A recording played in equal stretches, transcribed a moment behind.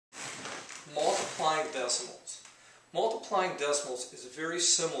multiplying decimals. Multiplying decimals is very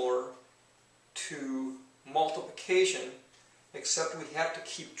similar to multiplication, except we have to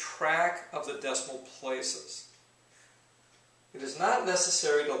keep track of the decimal places. It is not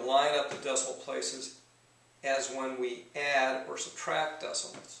necessary to line up the decimal places as when we add or subtract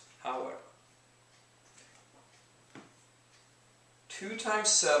decimals, however. 2 times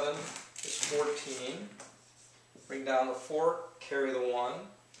 7 is 14. Bring down the 4, carry the 1.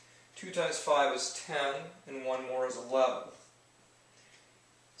 2 times 5 is 10, and 1 more is 11.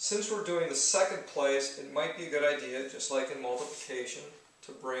 Since we're doing the second place, it might be a good idea, just like in multiplication,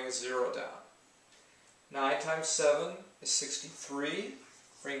 to bring a 0 down. 9 times 7 is 63.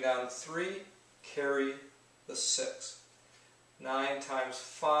 Bring down 3, carry the 6. 9 times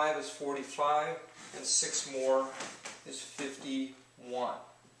 5 is 45, and 6 more is 51.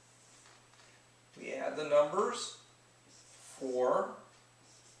 We add the numbers. 4,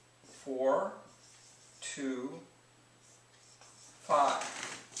 4, 2,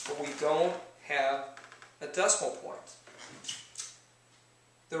 5. But we don't have a decimal point.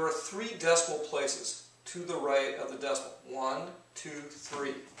 There are 3 decimal places to the right of the decimal. 1, 2,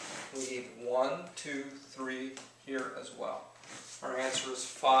 3. We need 1, 2, 3 here as well. Our answer is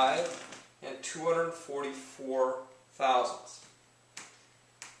 5 and 244 thousandths.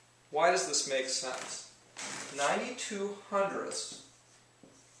 Why does this make sense? 92 hundredths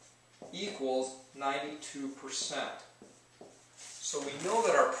equals 92%. So we know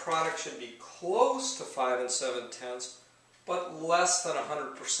that our product should be close to 5 7/10, but less than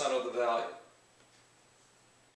 100% of the value.